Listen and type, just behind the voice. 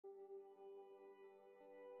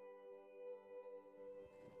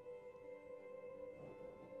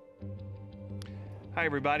Hi,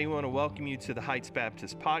 everybody. I want to welcome you to the Heights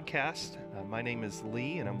Baptist Podcast. My name is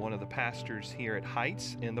Lee, and I'm one of the pastors here at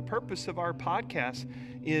Heights. And the purpose of our podcast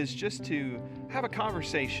is just to have a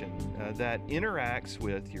conversation that interacts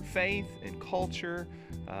with your faith and culture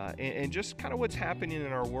and just kind of what's happening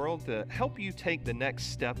in our world to help you take the next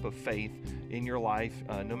step of faith in your life,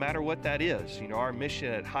 no matter what that is. You know, our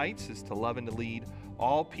mission at Heights is to love and to lead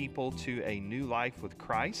all people to a new life with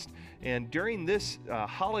Christ. And during this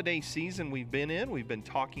holiday season we've been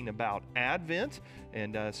talking about Advent.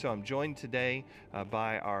 And so I'm joined today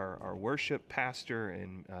by our worship pastor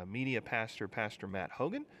and media pastor, Pastor Matt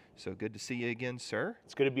Hogan. So good to see you again, sir.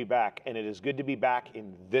 It's good to be back, and it is good to be back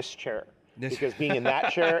in this chair. Because being in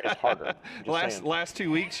that chair is harder. Last 2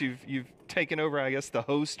 weeks, you've taken over, I guess, the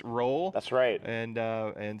host role. That's right.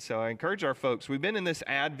 And so I encourage our folks. We've been in this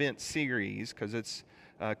Advent series because it's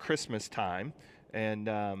Christmas time. And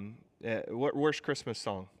worst Christmas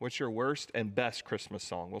song? What's your worst and best Christmas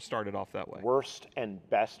song? We'll start it off that way. Worst and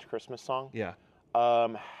best Christmas song? Yeah. I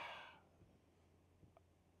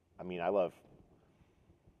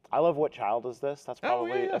love What Child Is This? That's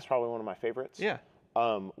probably one of my favorites. Yeah.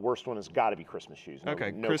 Worst one has got to be Christmas Shoes. No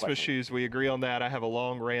Christmas question. Shoes. We agree on that. I have a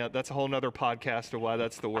long rant. That's a whole nother podcast of why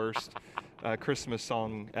that's the worst Christmas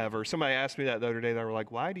song ever. Somebody asked me that the other day. They were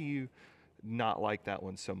like, why do you not like that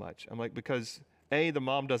one so much? I'm like, because the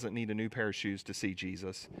mom doesn't need a new pair of shoes to see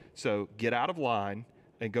Jesus. So get out of line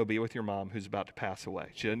and go be with your mom who's about to pass away.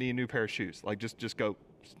 She doesn't need a new pair of shoes. Like just go.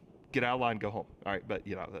 Get out of line, go home. All right, but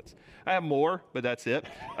I have more, but that's it.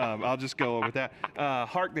 I'll just go over that.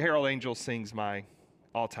 Hark the Herald Angels sings my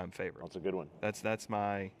all-time favorite. That's a good one. That's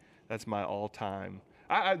my all-time.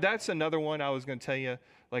 That's another one I was going to tell you.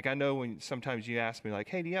 Like, I know when sometimes you ask me, like,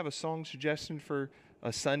 hey, do you have a song suggestion for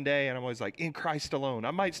a Sunday? And I'm always like, In Christ Alone.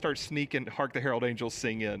 I might start sneaking Hark the Herald Angels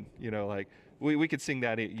sing in. Like we could sing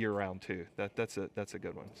that year-round too. That's a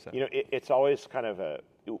good one. So. It's always kind of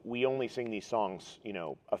we only sing these songs,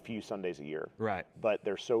 a few Sundays a year. Right. But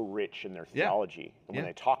they're so rich in their theology. And when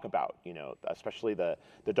Yeah. they talk about, especially the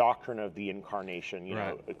doctrine of the incarnation,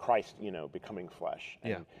 Right. Christ, becoming flesh.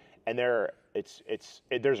 And Yeah.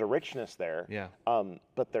 there's a richness there. Yeah.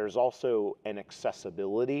 But there's also an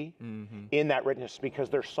accessibility in that richness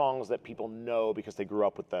because they're songs that people know because they grew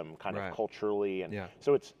up with them kind Right. of culturally. And Yeah.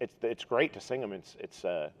 so it's great to sing them.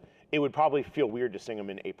 It would probably feel weird to sing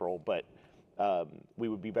them in April, but we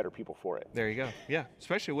would be better people for it. There you go. Yeah,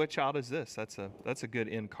 especially What Child Is This? That's a good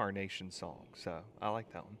incarnation song. So I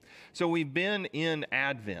like that one. So we've been in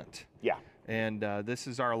Advent. Yeah. And this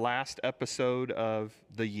is our last episode of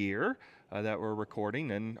the year that we're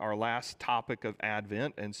recording and our last topic of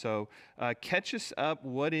Advent. And so catch us up.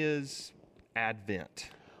 What is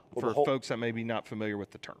Advent for folks that may be not familiar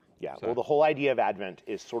with the term? Yeah. So. Well, the whole idea of Advent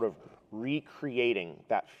is sort of recreating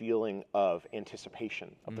that feeling of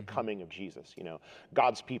anticipation of the coming of Jesus.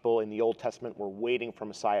 God's people in the Old Testament were waiting for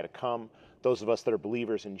Messiah to come. Those of us that are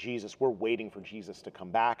believers in Jesus, we're waiting for Jesus to come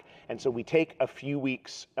back. And so we take a few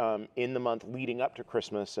weeks in the month leading up to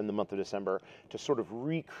Christmas in the month of December to sort of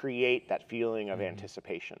recreate that feeling of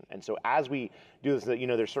anticipation. And so as we do this,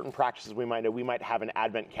 there's certain practices we might know. We might have an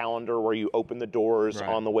Advent calendar where you open the doors Right.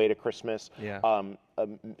 on the way to Christmas. Yeah.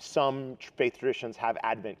 Some faith traditions have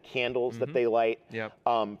Advent candles that they light Yep.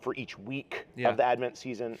 for each week Yeah. of the Advent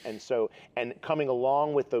season. And coming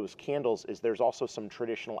along with those candles is there's also some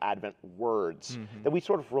traditional Advent words that we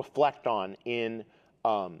sort of reflect on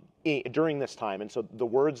during this time. And so the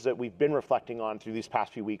words that we've been reflecting on through these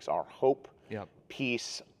past few weeks are hope, Yep.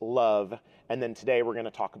 peace, love, and then today we're going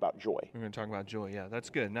to talk about joy. We're going to talk about joy. Yeah, that's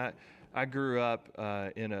good. And I grew up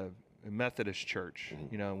in a Methodist church,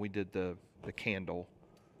 and we did the candle,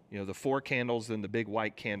 the 4 candles and the big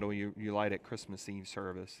white candle you light at Christmas Eve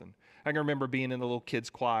service. And I can remember being in the little kids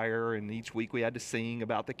choir, and each week we had to sing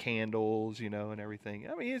about the candles, and everything.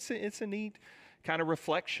 I mean, it's a neat kind of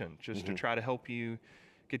reflection just to try to help you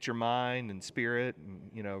get your mind and spirit,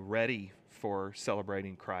 ready for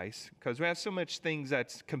celebrating Christ, because we have so much things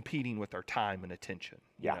that's competing with our time and attention.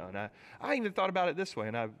 Yeah. And I even thought about it this way,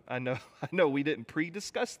 and I know we didn't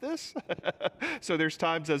pre-discuss this, so there's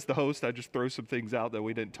times as the host I just throw some things out that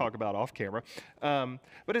we didn't talk about off camera,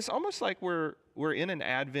 but it's almost like we're in an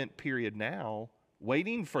Advent period now,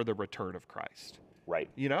 waiting for the return of Christ. Right.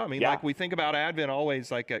 Like we think about Advent always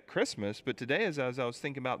like at Christmas, but today as I was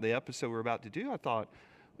thinking about the episode we're about to do, I thought,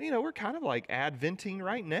 we're kind of like Adventing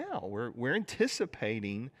right now. We're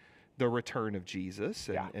anticipating the return of Jesus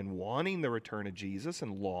and wanting the return of Jesus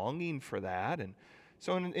and longing for that. And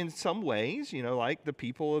so in some ways, like the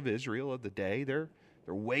people of Israel of the day, they're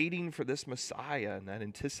waiting for this Messiah and that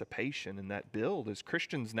anticipation and that build. As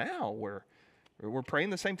Christians now, we're we're praying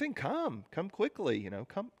the same thing. Come quickly,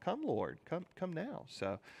 come Lord, come now.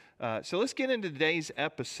 So let's get into today's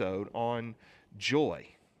episode on joy.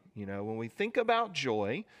 When we think about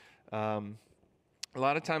joy, a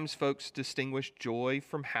lot of times folks distinguish joy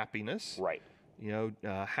from happiness. Right.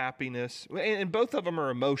 Happiness, and both of them are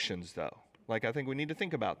emotions, though. Like, I think we need to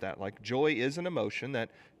think about that. Like, joy is an emotion that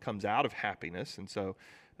comes out of happiness. And so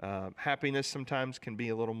happiness sometimes can be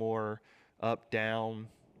a little more up, down,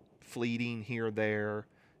 fleeting here or there.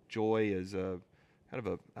 Joy is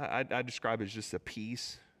I describe it as just a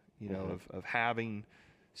peace, of having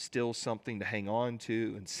still something to hang on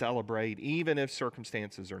to and celebrate, even if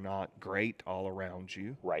circumstances are not great all around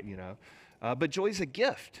you. Right. But joy is a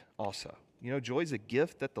gift also. Joy is a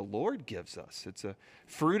gift that the Lord gives us. It's a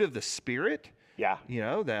fruit of the Spirit. Yeah.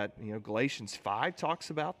 Galatians 5 talks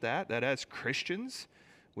about that as Christians,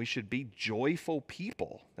 we should be joyful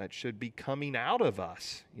people. That should be coming out of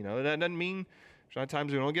us. That doesn't mean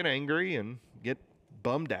sometimes we don't get angry and get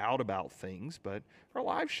bummed out about things, but our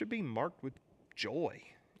lives should be marked with joy.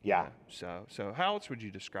 Yeah. So how else would you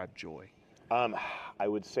describe joy? I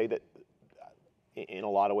would say that in a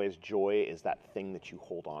lot of ways, joy is that thing that you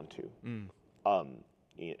hold on to.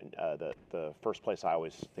 The first place I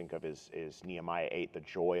always think of is Nehemiah 8. The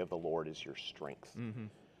joy of the Lord is your strength. Mm-hmm.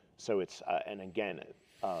 So it's and again,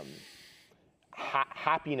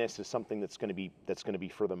 happiness is something that's going to be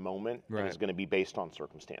for the moment. Right. And is going to be based on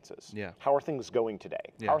circumstances. Yeah. How are things going today?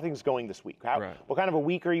 Yeah. How are things going this week? Right. What kind of a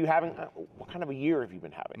week are you having? What kind of a year have you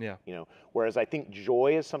been having? Yeah. Whereas I think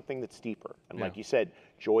joy is something that's deeper. And like you said,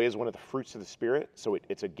 joy is one of the fruits of the Spirit. So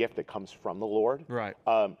it's a gift that comes from the Lord. Right.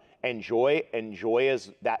 And joy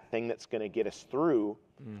is that thing that's going to get us through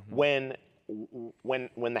when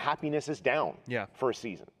the happiness is down for a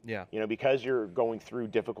season. Yeah. Because you're going through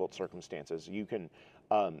difficult circumstances, you can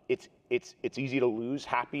it's easy to lose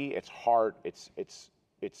happy. It's hard. It's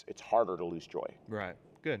harder to lose joy. Right.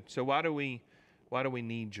 Good. So why do we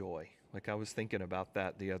need joy? Like, I was thinking about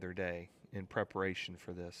that the other day in preparation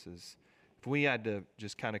for this, is if we had to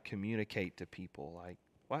just kind of communicate to people, like,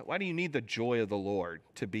 why do you need the joy of the Lord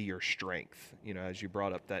to be your strength? As you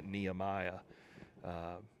brought up that Nehemiah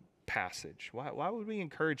passage. Why would we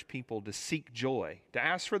encourage people to seek joy, to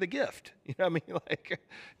ask for the gift? Like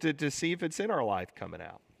to see if it's in our life coming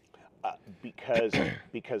out? Because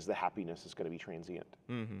the happiness is going to be transient.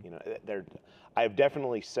 Mm-hmm. I've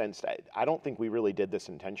definitely sensed. I don't think we really did this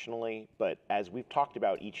intentionally, but as we've talked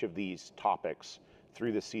about each of these topics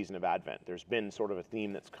through this season of Advent, there's been sort of a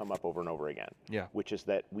theme that's come up over and over again. Yeah. Which is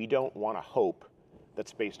that we don't want a hope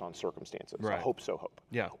that's based on circumstances. Right. A hope so hope.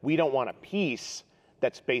 Yeah. We don't want a peace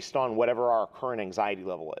that's based on whatever our current anxiety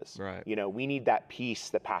level is. Right. We need that peace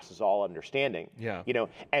that passes all understanding. Yeah.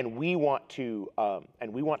 And we want to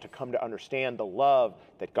come to understand the love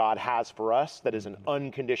that God has for us, that is an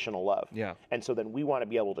unconditional love. Yeah. And so then we want to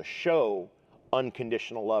be able to show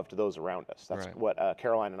unconditional love to those around us. That's right. what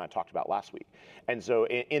Caroline and I talked about last week. And so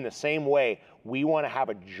in the same way, we want to have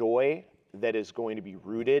a joy that is going to be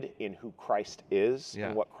rooted in who Christ is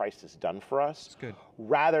and what Christ has done for us. That's good.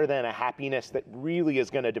 Rather than a happiness that really is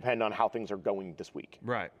going to depend on how things are going this week.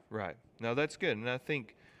 Right. No, that's good. And I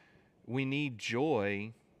think we need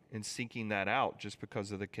joy in seeking that out just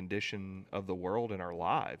because of the condition of the world in our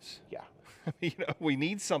lives. Yeah. We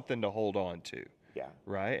need something to hold on to. Yeah.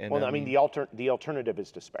 Right. And well, the alternative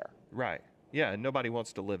is despair. Right. Yeah. And nobody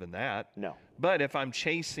wants to live in that. No. But if I'm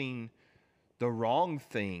chasing the wrong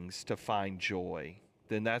things to find joy,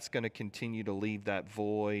 then that's going to continue to leave that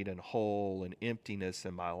void and hole and emptiness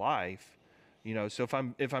in my life. So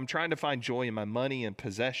if I'm trying to find joy in my money and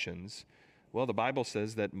possessions, well, the Bible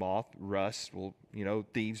says that moth, rust will,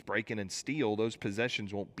 thieves break in and steal. Those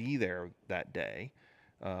possessions won't be there that day.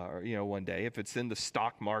 One day. If it's in the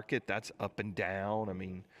stock market, that's up and down.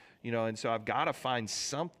 And so I've got to find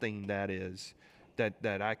something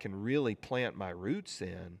that I can really plant my roots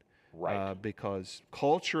in. Right. Because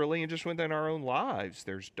culturally and just within our own lives,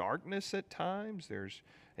 there's darkness at times. There's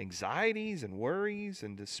anxieties and worries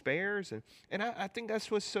and despairs. And I think that's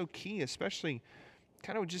what's so key, especially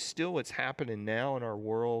kind of just still what's happening now in our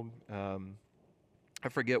world. I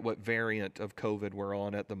forget what variant of COVID we're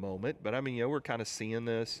on at the moment, but we're kind of seeing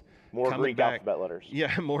this. More Greek alphabet letters.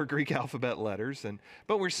 Yeah, more Greek alphabet letters.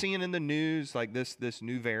 But we're seeing in the news like this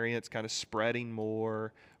new variant's kind of spreading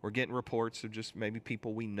more. We're getting reports of just maybe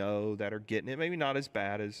people we know that are getting it, maybe not as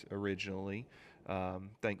bad as originally,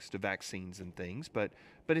 thanks to vaccines and things. But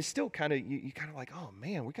it's still kind of, you kind of like, oh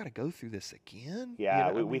man, we got to go through this again.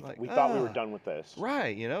 Yeah, we thought we were done with this.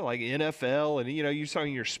 Right, like NFL, and you saw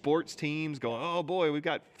your sports teams going, oh boy, we've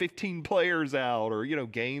got 15 players out, or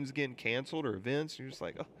games getting canceled or events. And you're just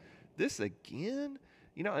like, oh, this again?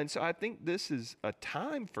 You know, and so I think this is a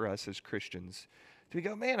time for us as Christians to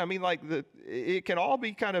go, man, I mean, like it can all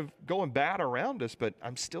be kind of going bad around us, but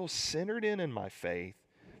I'm still centered in my faith,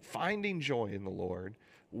 finding joy in the Lord,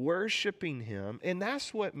 worshiping him. And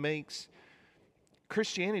that's what makes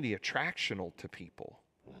Christianity attractional to people.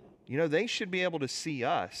 You know, they should be able to see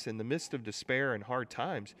us in the midst of despair and hard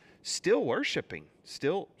times, still worshiping,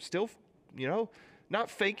 still, you know, not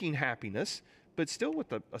faking happiness, but still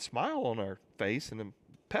with a smile on our face and a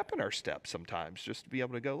pep in our step sometimes, just to be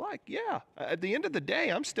able to go like, yeah, at the end of the day,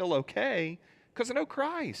 I'm still okay because I know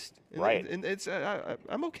Christ. Right. And it's,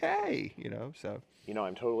 I'm okay, you know, so. You know,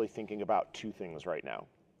 I'm totally thinking about two things right now.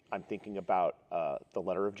 I'm thinking about the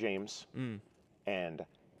letter of James and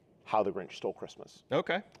how the Grinch stole Christmas.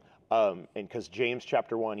 Okay. And because James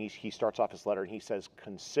chapter 1, he starts off his letter and he says,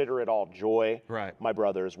 consider it all joy, right, my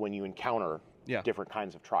brothers, when you encounter different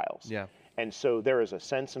kinds of trials. Yeah. And so there is a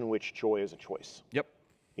sense in which joy is a choice. Yep.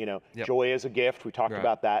 You know, Yep. Joy is a gift. We talked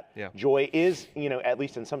about that. Yeah. Joy is, you know, at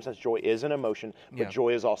least in some sense, joy is an emotion, but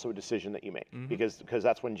joy is also a decision that you make. Because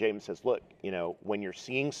that's when James says, look, you know, when you're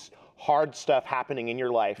seeing hard stuff happening in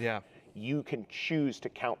your life, you can choose to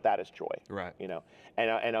count that as joy. Right. You know,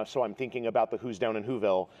 and so I'm thinking about the Who's Down in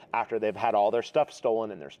Whoville after they've had all their stuff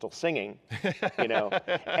stolen and they're still singing, you know,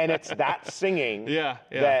 and it's that singing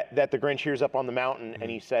that the Grinch hears up on the mountain, and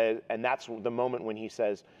he says, and that's the moment when he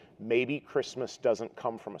says, maybe Christmas doesn't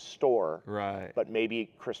come from a store, right, but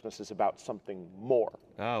maybe Christmas is about something more.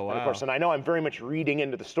 Oh, wow. And of course, and I know I'm very much reading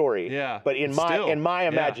into the story, but in my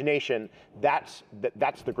imagination, that's the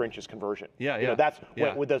Grinch's conversion. Yeah, you know, that's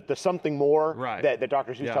with the something more that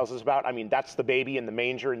Dr. Seuss tells us about. I mean, that's the baby in the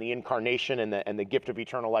manger and the incarnation and the gift of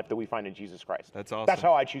eternal life that we find in Jesus Christ. That's awesome. That's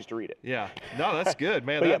how I choose to read it. Yeah. No, that's good,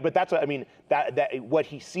 man. But that's I mean that what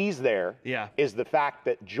he sees there is the fact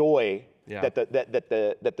that joy. Yeah.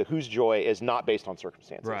 That the whose joy is not based on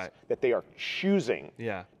circumstances. Right. That they are choosing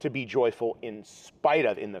to be joyful in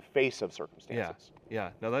the face of circumstances.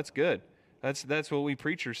 Yeah. No, that's good. That's what we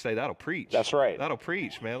preachers say. That'll preach. That's right. That'll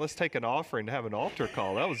preach, man. Let's take an offering and have an altar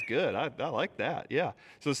call. That was good. I like that. Yeah.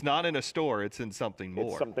 So it's not in a store. It's in something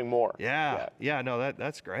more. It's something more. Yeah. No,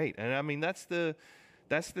 that's great. And I mean, that's the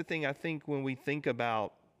thing I think when we think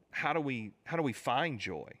about how do we find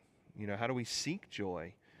joy? You know, how do we seek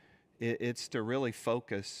joy? It's to really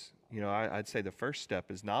focus, you know, I'd say the first step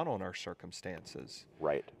is not on our circumstances,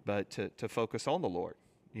 right, but to focus on the Lord,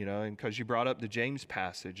 you know, and because you brought up the James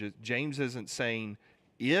passage, James isn't saying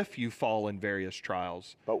if you fall in various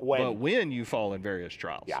trials, but when you fall in various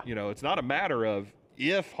trials. Yeah. You know, it's not a matter of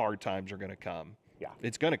if hard times are going to come. Yeah.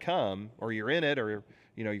 It's going to come, or you're in it, or,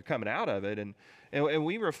 you know, you're coming out of it. And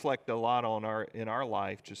we reflect a lot on in our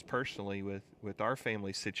life, just personally with our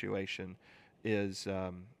family situation is,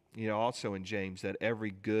 you know, also in James, that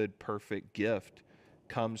every good, perfect gift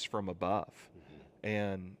comes from above.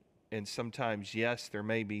 And sometimes, yes, there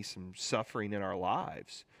may be some suffering in our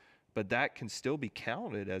lives, but that can still be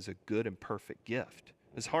counted as a good and perfect gift.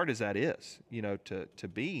 As hard as that is, you know, to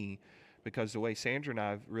be, because the way Sandra and I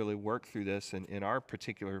have really worked through this in our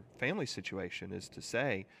particular family situation is to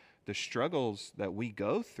say the struggles that we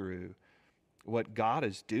go through, what God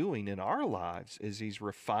is doing in our lives is he's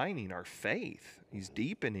refining our faith. He's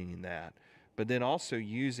deepening that, but then also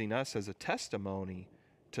using us as a testimony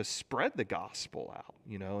to spread the gospel out,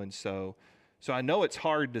 you know? And so I know it's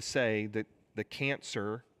hard to say that the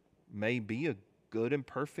cancer may be a good and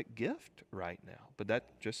perfect gift right now, but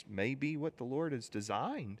that just may be what the Lord has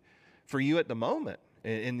designed for you at the moment.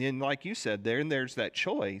 And then, like you said, there's that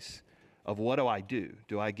choice of what do I do?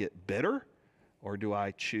 Do I get bitter? Or do I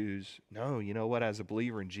choose, no, you know what, as a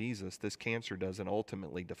believer in Jesus, this cancer doesn't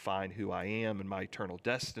ultimately define who I am and my eternal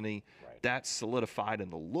destiny. Right. That's solidified in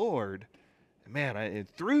the Lord. And man, and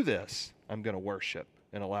through this, I'm going to worship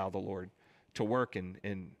and allow the Lord to work and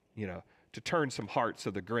you know, to turn some hearts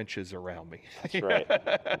of the Grinches around me. That's right.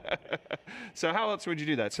 So how else would you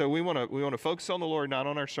do that? So we want to focus on the Lord, not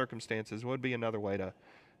on our circumstances. What would be another way to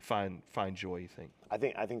find joy, you think?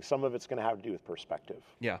 I think some of it's going to have to do with perspective.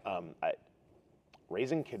 Yeah.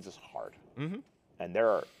 Raising kids is hard, and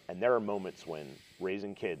there are moments when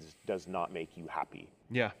raising kids does not make you happy.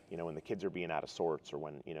 Yeah, you know, when the kids are being out of sorts, or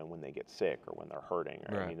when they get sick, or when they're hurting.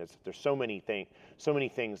 Or, right. I mean, there's so many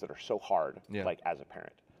things that are so hard, like as a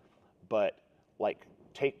parent. But like,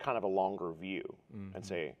 take kind of a longer view and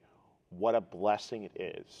say, what a blessing it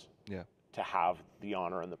is. Yeah. To have the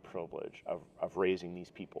honor and the privilege of raising these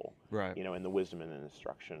people, right, you know, in the wisdom and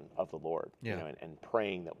instruction of the Lord, yeah, you know, and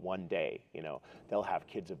praying that one day, you know, they'll have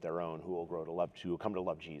kids of their own who will come to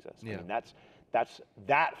love Jesus. Yeah. I mean,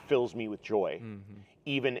 that fills me with joy,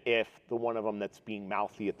 even if the one of them that's being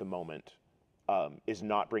mouthy at the moment is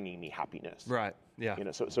not bringing me happiness. Right. Yeah.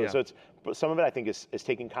 So it's, but some of it I think is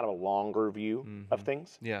taking kind of a longer view of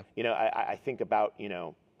things. Yeah. I think about,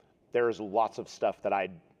 there's lots of stuff that I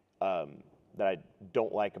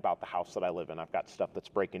don't like about the house that I live in. I've got stuff that's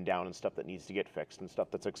breaking down and stuff that needs to get fixed and stuff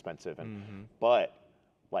that's expensive. And but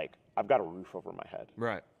like I've got a roof over my head.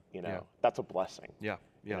 Right. That's a blessing. Yeah.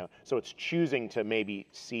 Yeah. So it's choosing to maybe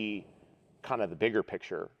see kind of the bigger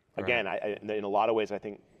picture. Again, in a lot of ways, I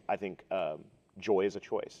think joy is a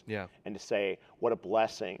choice. Yeah. And to say what a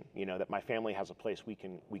blessing, that my family has a place we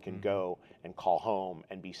can go and call home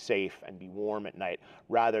and be safe and be warm at night,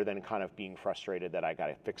 rather than kind of being frustrated that I got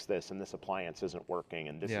to fix this and this appliance isn't working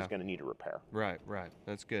and this is going to need a repair. Right.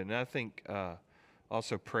 That's good. And I think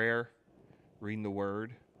also prayer, reading the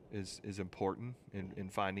Word is important in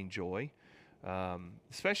finding joy,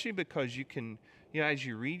 especially because you can, as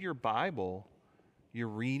you read your Bible, you're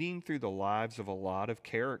reading through the lives of a lot of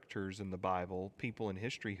characters in the Bible, people in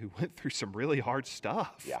history who went through some really hard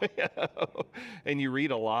stuff. Yeah. And you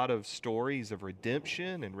read a lot of stories of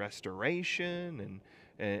redemption and restoration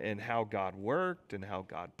and how God worked and how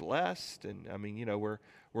God blessed. And I mean,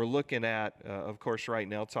 we're looking at, of course, right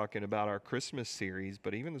now talking about our Christmas series,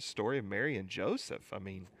 but even the story of Mary and Joseph. I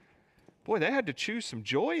mean, boy, they had to choose some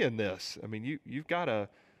joy in this. I mean, you've got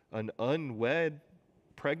an unwed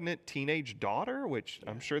pregnant teenage daughter, which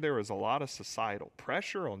I'm sure there was a lot of societal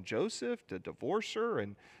pressure on Joseph to divorce her.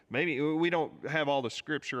 And maybe we don't have all the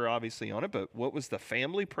scripture obviously on it, but what was the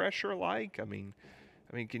family pressure like? I mean,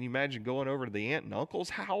 can you imagine going over to the aunt and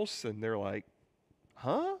uncle's house and they're like,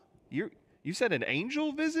 huh? You said an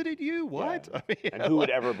angel visited you? What? Yeah. I mean, and who would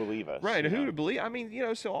ever believe us? Right. Who would believe? I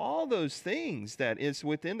mean, so all those things that is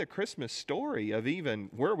within the Christmas story of even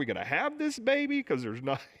where are we going to have this baby? Because there's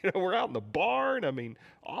not, we're out in the barn. I mean,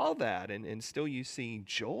 all that. And still you see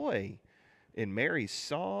joy in Mary's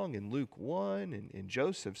song in Luke 1 and in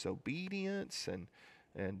Joseph's obedience.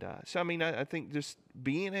 And so, I mean, I think just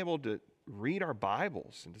being able to read our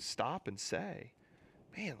Bibles and to stop and say,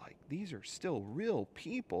 man, like these are still real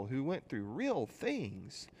people who went through real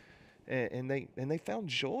things, and they found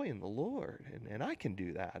joy in the Lord, and I can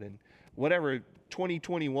do that in whatever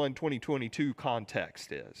 2021, 2022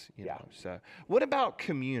 context is. You know. So, what about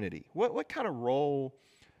community? What kind of role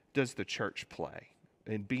does the church play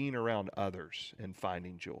in being around others and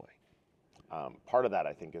finding joy? Part of that,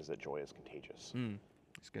 I think, is that joy is contagious.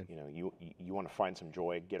 That's good. You want to find some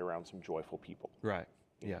joy, get around some joyful people. Right.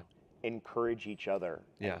 Yeah. Encourage each other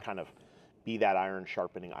and kind of be that iron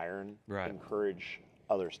sharpening iron. Right. Encourage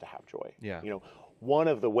others to have joy. Yeah. One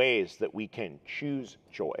of the ways that we can choose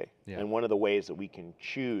joy and one of the ways that we can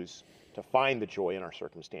choose to find the joy in our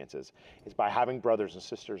circumstances is by having brothers and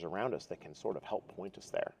sisters around us that can sort of help point us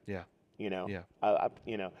there. Yeah.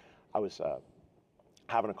 I was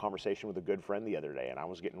having a conversation with a good friend the other day, and I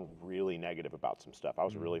was getting really negative about some stuff. I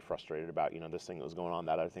was really frustrated about, this thing that was going on,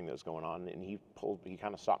 that other thing that was going on. And he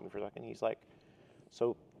kind of stopped me for a second. He's like,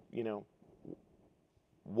 so,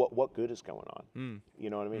 what good is going on? You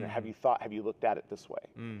know what I mean? Or have you looked at it this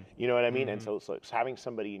way? You know what I mean? And so it's having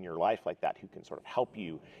somebody in your life like that who can sort of help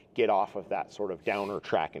you get off of that sort of downer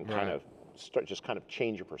track and kind of kind of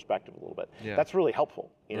change your perspective a little bit. Yeah. That's really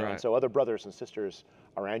helpful, Right. And so other brothers and sisters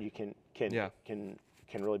around you can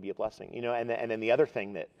really be a blessing, and then the other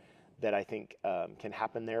thing that I think can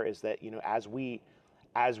happen there is that as we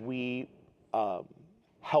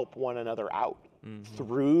help one another out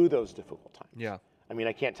through those difficult times. Yeah. I mean,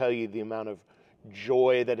 I can't tell you the amount of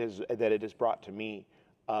joy that it has brought to me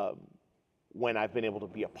when I've been able to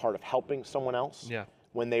be a part of helping someone else. Yeah.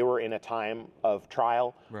 When they were in a time of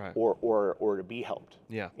trial, Right. or to be helped.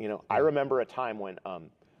 Yeah. I remember a time when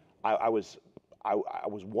I was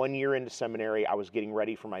 1 year into seminary. I was getting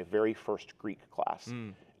ready for my very first Greek class.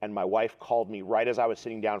 And my wife called me right as I was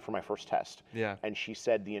sitting down for my first test. Yeah. And she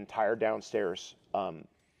said the entire downstairs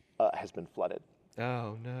has been flooded.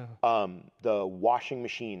 Oh, no. The washing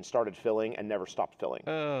machine started filling and never stopped filling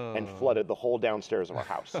and flooded the whole downstairs of our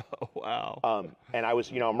house. Oh, wow. And I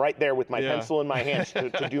was, I'm right there with my pencil in my hands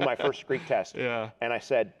to do my first Greek test. Yeah. And I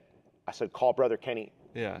said, call Brother Kenny,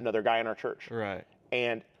 Yeah. another guy in our church. Right.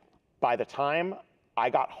 And by the time I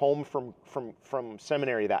got home from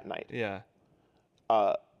seminary that night, Yeah.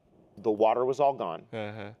 the water was all gone.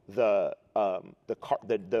 Uh-huh.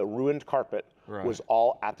 The ruined carpet Right. was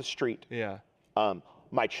all at the street. Yeah.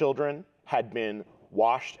 My children had been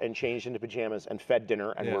washed and changed into pajamas and fed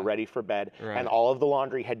dinner and were ready for bed. Right. And all of the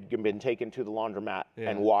laundry had been taken to the laundromat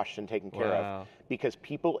and washed and taken care Wow. of because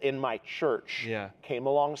people in my church Yeah. came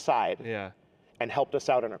alongside Yeah. and helped us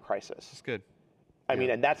out in a crisis. That's good. I mean,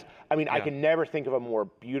 and that's, I Yeah. can never think of a more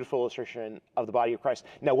beautiful illustration of the body of Christ.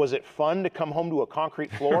 Now, was it fun to come home to a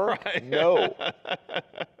concrete floor? Right. No.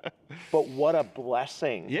 But what a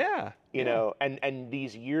blessing. Yeah. You know, and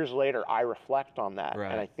these years later, I reflect on that.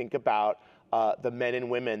 Right. And I think about the men and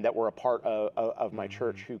women that were a part of my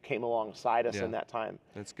church who came alongside us Yeah. in that time.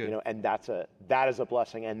 That's good. You know, and that is a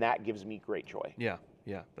blessing, and that gives me great joy. Yeah,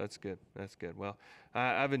 yeah, that's good. That's good. Well,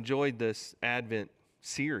 I've enjoyed this Advent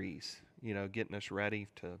series, you know, getting us ready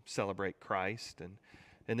to celebrate Christ.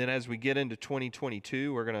 And then as we get into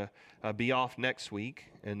 2022, we're going to be off next week.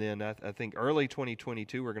 And then I think early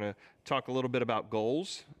 2022, we're going to talk a little bit about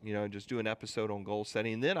goals, you know, just do an episode on goal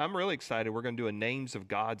setting. And then I'm really excited. We're going to do a Names of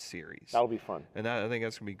God series. That'll be fun. And I think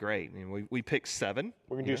that's going to be great. And we picked 7.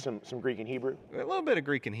 We're going to do some Greek and Hebrew. A little bit of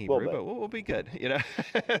Greek and Hebrew, but we'll be good, you know.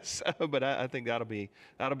 But I think that'll be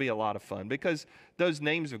a lot of fun, because those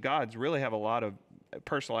names of God's really have a lot of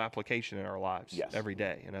personal application in our lives every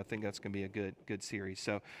day, and I think that's going to be a good series.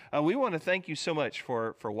 So we want to thank you so much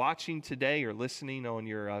for watching today or listening on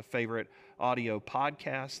your favorite audio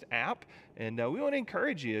podcast app. And we want to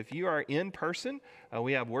encourage you, if you are in person,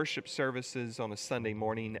 we have worship services on a Sunday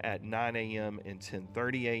morning at 9 a.m. and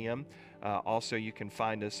 10:30 a.m. Also, you can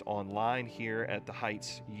find us online here at the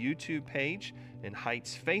Heights YouTube page and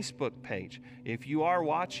Heights Facebook page. If you are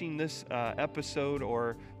watching this episode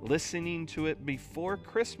or listening to it before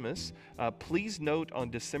Christmas, please note on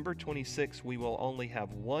December 26th, we will only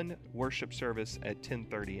have one worship service at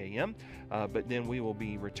 10:30 a.m., but then we will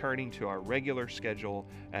be returning to our regular schedule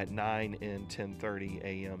at 9 and 10:30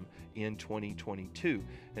 a.m. in 2022.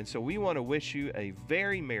 And so we want to wish you a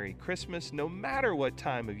very Merry Christmas, no matter what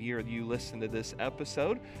time of year you listen to this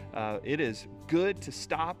episode. It is good to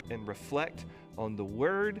stop and reflect on the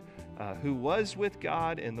Word who was with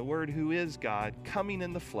God and the Word who is God, coming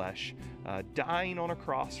in the flesh, dying on a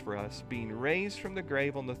cross for us, being raised from the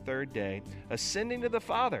grave on the 3rd day, ascending to the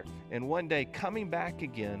Father, and one day coming back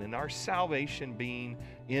again, and our salvation being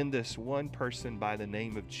in this one person by the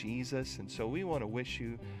name of Jesus. And so we want to wish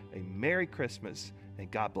you a Merry Christmas and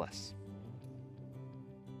God bless.